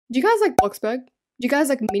Do you guys like Bloxburg? Do you guys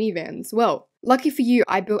like minivans? Well, lucky for you,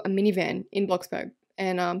 I built a minivan in Bloxburg.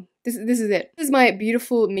 And this is it. This is my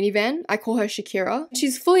beautiful minivan. I call her Shakira.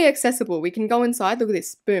 She's fully accessible. We can go inside. Look at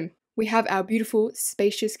this. Boom. We have our beautiful,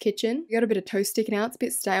 spacious kitchen. We got a bit of toast sticking out. It's a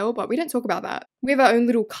bit stale, but we don't talk about that. We have our own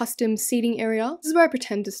little custom seating area. This is where I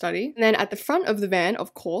pretend to study. And then at the front of the van,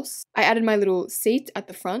 of course, I added my little seat at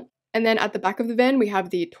the front. And then at the back of the van, we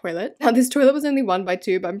have the toilet. Now, this toilet was only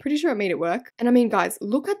 1x2, but I'm pretty sure it made it work. And I mean, guys,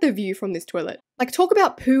 look at the view from this toilet. Like, talk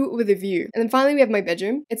about poo with a view. And then finally, we have my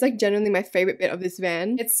bedroom. It's like generally my favorite bit of this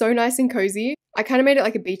van. It's so nice and cozy. I kind of made it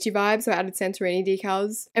like a beachy vibe, so I added Santorini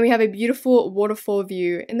decals. And we have a beautiful waterfall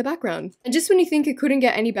view in the background. And just when you think it couldn't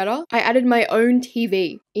get any better, I added my own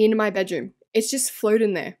TV in my bedroom. It's just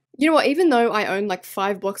floating there. You know what, even though I own like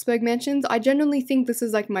 5 Bloxburg mansions, I genuinely think this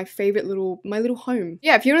is like my favorite my little home.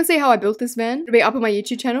 Yeah, if you want to see how I built this van, it'll be up on my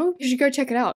YouTube channel. You should go check it out.